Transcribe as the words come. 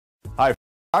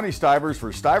Johnny Stivers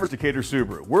for Stivers Decatur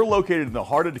Subaru. We're located in the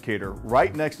heart of Decatur,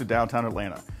 right next to downtown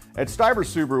Atlanta. At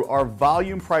Stivers Subaru, our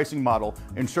volume pricing model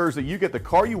ensures that you get the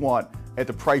car you want at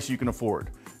the price you can afford.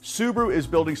 Subaru is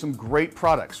building some great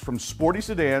products, from sporty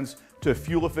sedans to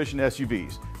fuel-efficient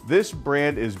SUVs. This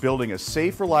brand is building a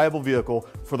safe, reliable vehicle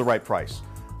for the right price.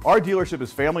 Our dealership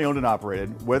is family-owned and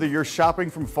operated. Whether you're shopping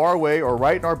from far away or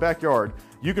right in our backyard,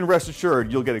 you can rest assured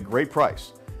you'll get a great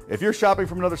price. If you're shopping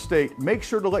from another state, make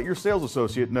sure to let your sales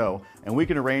associate know, and we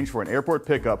can arrange for an airport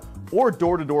pickup or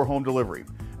door-to-door home delivery.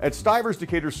 At Stivers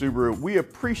Decatur Subaru, we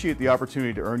appreciate the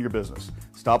opportunity to earn your business.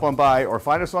 Stop on by or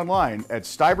find us online at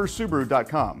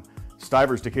stiverssubaru.com.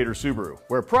 Stivers Decatur Subaru,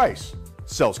 where price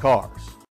sells cars.